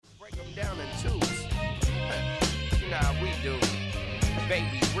down in twos. Nah, we do.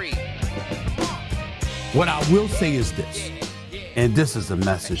 Baby Reed. What I will say is this, and this is a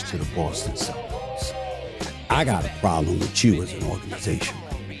message to the Boston Celtics. I got a problem with you as an organization.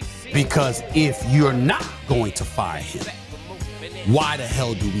 Because if you're not going to fire him, why the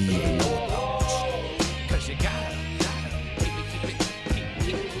hell do we even know about this?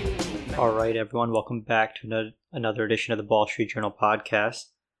 All right, everyone, welcome back to another edition of the Wall Street Journal podcast.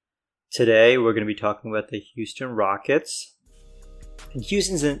 Today, we're going to be talking about the Houston Rockets. And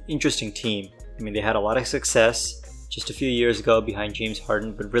Houston's an interesting team. I mean, they had a lot of success just a few years ago behind James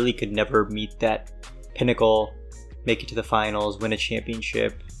Harden, but really could never meet that pinnacle, make it to the finals, win a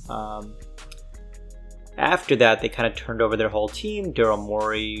championship. After that, they kind of turned over their whole team. Daryl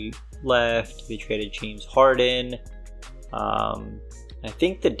Morey left. They traded James Harden. I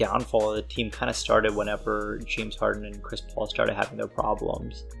think the downfall of the team kind of started whenever James Harden and Chris Paul started having their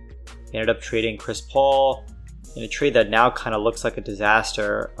problems. They ended up trading Chris Paul in a trade that now kind of looks like a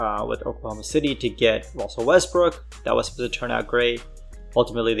disaster with Oklahoma City to get Russell Westbrook. That was supposed to turn out great.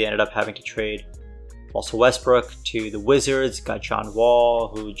 Ultimately, they ended up having to trade Russell Westbrook to the Wizards, got John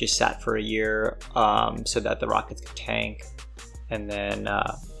Wall, who just sat for a year so that the Rockets could tank. And then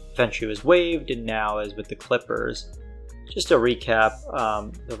eventually was waived and now is with the Clippers. Just to recap,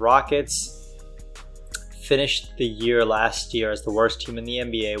 the Rockets finished the year last year as the worst team in the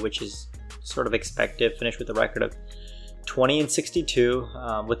NBA, which is sort of expected. Finished with a record of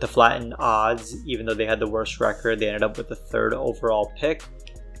 20-62 with the flattened odds. Even though they had the worst record, they ended up with the third overall pick.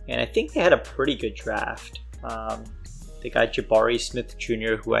 And I think they had a pretty good draft. They got Jabari Smith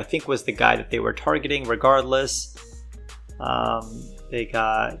Jr., who I think was the guy that they were targeting regardless. They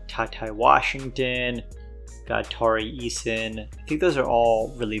got Ty Washington, got Tari Eason. I think those are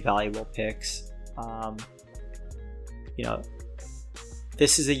all really valuable picks.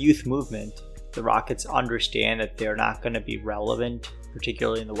 This is a youth movement. The Rockets understand that they're not going to be relevant,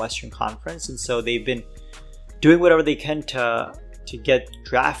 particularly in the Western Conference. And so they've been doing whatever they can to get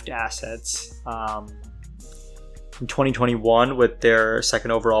draft assets. In 2021, with their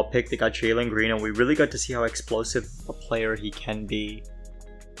second overall pick, they got Jalen Green, and we really got to see how explosive a player he can be.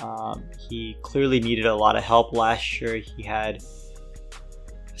 He clearly needed a lot of help last year. He had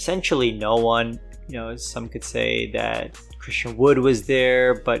essentially no one. Some could say that Christian Wood was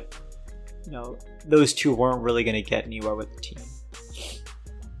there, but those two weren't really going to get anywhere with the team.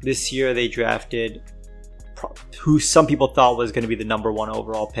 This year, they drafted who some people thought was going to be the number one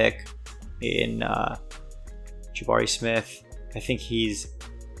overall pick in Jabari Smith. I think he's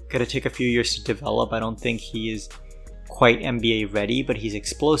going to take a few years to develop. I don't think he is quite NBA ready, but he's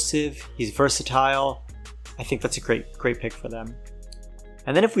explosive. He's versatile. I think that's a great pick for them.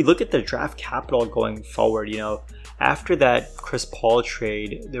 And then if we look at the draft capital going forward, after that Chris Paul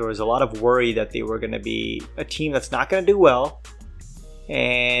trade, there was a lot of worry that they were going to be a team that's not going to do well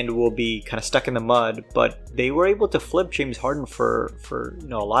and will be kind of stuck in the mud, but they were able to flip James Harden for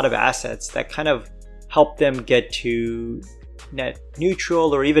a lot of assets that kind of helped them get to net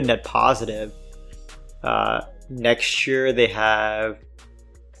neutral or even net positive. Next year they have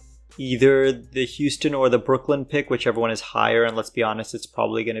either the Houston or the Brooklyn pick, whichever one is higher, and let's be honest, it's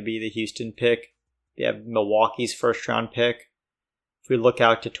probably going to be the Houston pick. They have Milwaukee's first round pick. If we look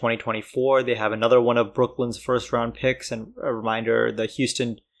out to 2024, they have another one of Brooklyn's first round picks. And a reminder, the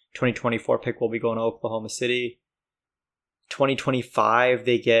Houston 2024 pick will be going to Oklahoma City. 2025,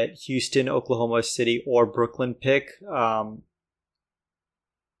 they get Houston, Oklahoma City, or Brooklyn pick. It'll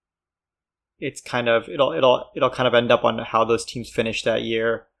kind of end up on how those teams finish that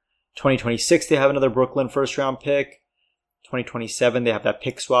year. 2026, they have another Brooklyn first round pick. 2027, they have that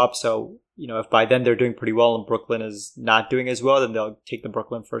pick swap. So, if by then they're doing pretty well and Brooklyn is not doing as well, then they'll take the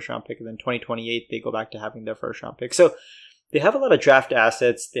Brooklyn first round pick. And then 2028, they go back to having their first round pick. So they have a lot of draft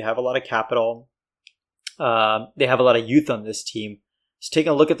assets. They have a lot of capital. They have a lot of youth on this team. Just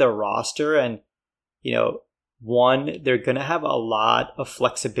taking a look at their roster and, one, they're going to have a lot of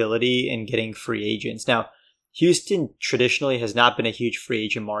flexibility in getting free agents. Now, Houston traditionally has not been a huge free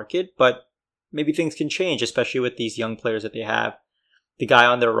agent market, but maybe things can change, especially with these young players that they have. The guy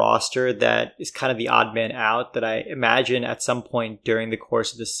on their roster that is kind of the odd man out that I imagine at some point during the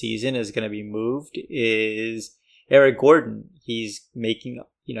course of the season is going to be moved is Eric Gordon. He's making,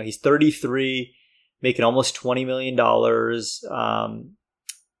 he's 33, making almost $20 million.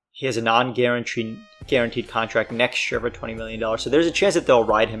 He has a non-guaranteed contract next year for $20 million. So there's a chance that they'll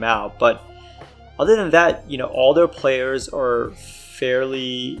ride him out. But other than that, all their players are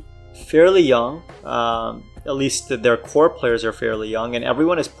fairly young. At least their core players are fairly young, and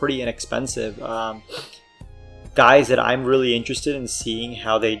everyone is pretty inexpensive. guys that I'm really interested in seeing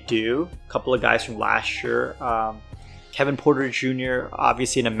how they do. A couple of guys from last year. Kevin Porter Jr.,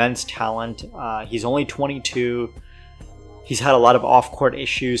 obviously an immense talent. He's only 22. He's had a lot of off-court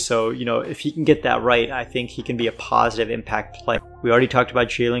issues, so if he can get that right, I think he can be a positive impact player. We already talked about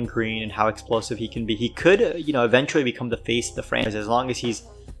Jalen Green and how explosive he can be. He could, eventually become the face of the franchise as long as he's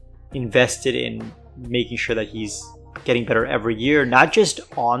invested in making sure that he's getting better every year, not just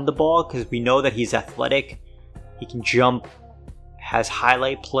on the ball, because we know that he's athletic, he can jump, has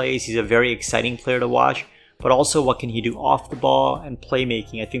highlight plays, he's a very exciting player to watch, but also what can he do off the ball and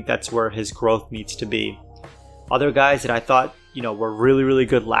playmaking. I think that's where his growth needs to be. Other guys that I thought, were really, really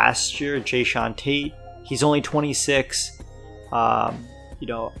good last year, Jayshawn Tate. He's only 26.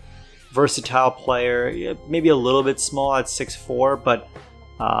 Versatile player, maybe a little bit small at 6'4", but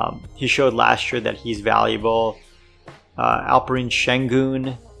he showed last year that he's valuable. Alperen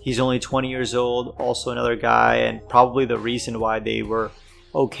Şengün, he's only 20 years old, also another guy, and probably the reason why they were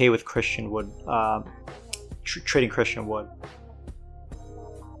okay with Christian Wood, trading Christian Wood.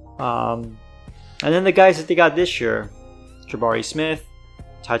 And then the guys that they got this year, Jabari Smith,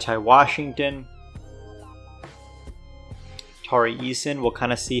 Ty Washington, Tari Eason. We'll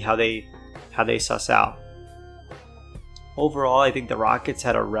kind of see how they suss out. Overall, I think the Rockets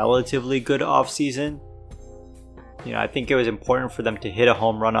had a relatively good offseason. I think it was important for them to hit a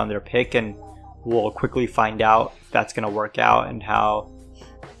home run on their pick, and we'll quickly find out if that's going to work out and how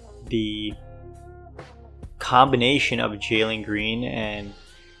the combination of Jalen Green and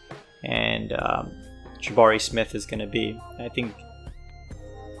Jabari Smith is going to be. I think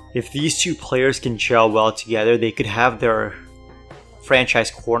if these two players can gel well together, they could have their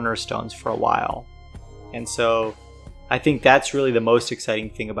franchise cornerstones for a while. And so I think that's really the most exciting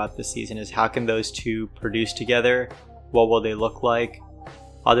thing about this season is how can those two produce together? What will they look like?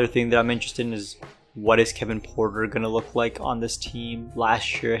 Other thing that I'm interested in is what is Kevin Porter going to look like on this team?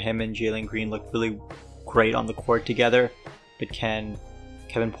 Last year, him and Jalen Green looked really great on the court together, but can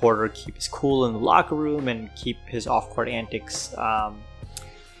Kevin Porter keep his cool in the locker room and keep his off-court antics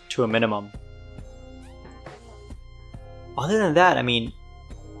to a minimum? Other than that,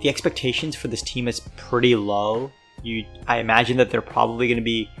 the expectations for this team is pretty low. I imagine that they're probably going to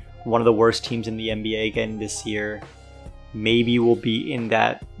be one of the worst teams in the NBA again this year. Maybe we'll be in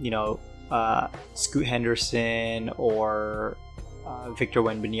that, Scoot Henderson or Victor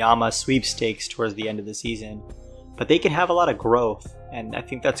Wembanyama sweepstakes towards the end of the season. But they can have a lot of growth, and I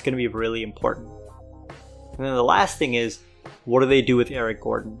think that's going to be really important. And then the last thing is, what do they do with Eric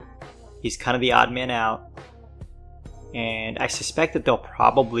Gordon? He's kind of the odd man out, and I suspect that they'll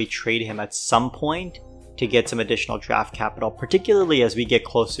probably trade him at some point to get some additional draft capital, particularly as we get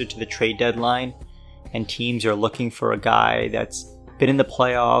closer to the trade deadline and teams are looking for a guy that's been in the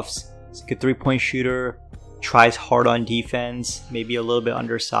playoffs, is a good three-point shooter, tries hard on defense, maybe a little bit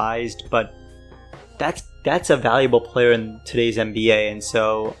undersized, but that's a valuable player in today's NBA, and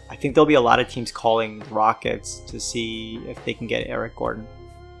so I think there'll be a lot of teams calling the Rockets to see if they can get Eric Gordon.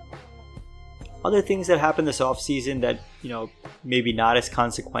 Other things that happened this offseason that, maybe not as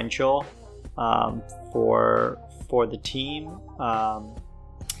consequential for the team. I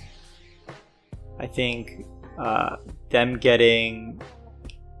think them getting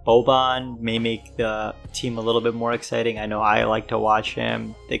Boban may make the team a little bit more exciting. I know I like to watch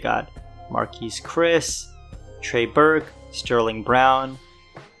him. They got Marquise Chris, Trey Burke, Sterling Brown.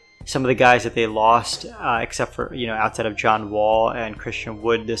 Some of the guys that they lost, except for, outside of John Wall and Christian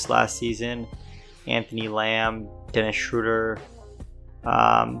Wood this last season, Anthony Lamb, Dennis Schroeder.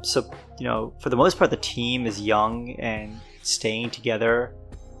 So, for the most part, the team is young and staying together.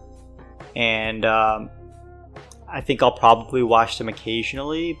 And I think I'll probably watch them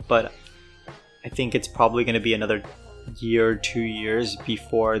occasionally, but I think it's probably going to be another year, 2 years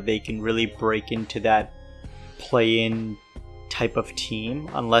before they can really break into that play-in type of team,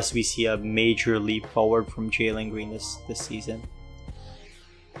 unless we see a major leap forward from Jalen Green this season.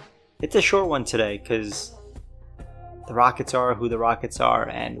 It's a short one today because the Rockets are who the Rockets are,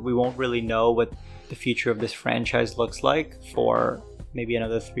 and we won't really know what the future of this franchise looks like for maybe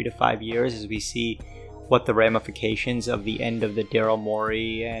another 3 to 5 years as we see what the ramifications of the end of the Daryl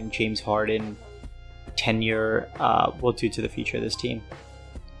Morey and James Harden tenure will do to the future of this team.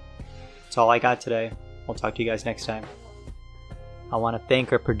 That's all I got today. We'll talk to you guys next time. I want to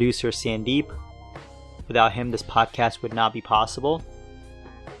thank our producer, Sandeep. Without him, this podcast would not be possible.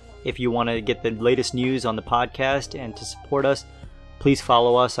 If you want to get the latest news on the podcast and to support us, please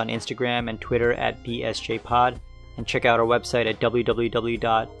follow us on Instagram and Twitter at BSJPod, and check out our website at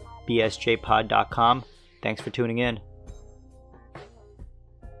www.bsjpod.com. Thanks for tuning in.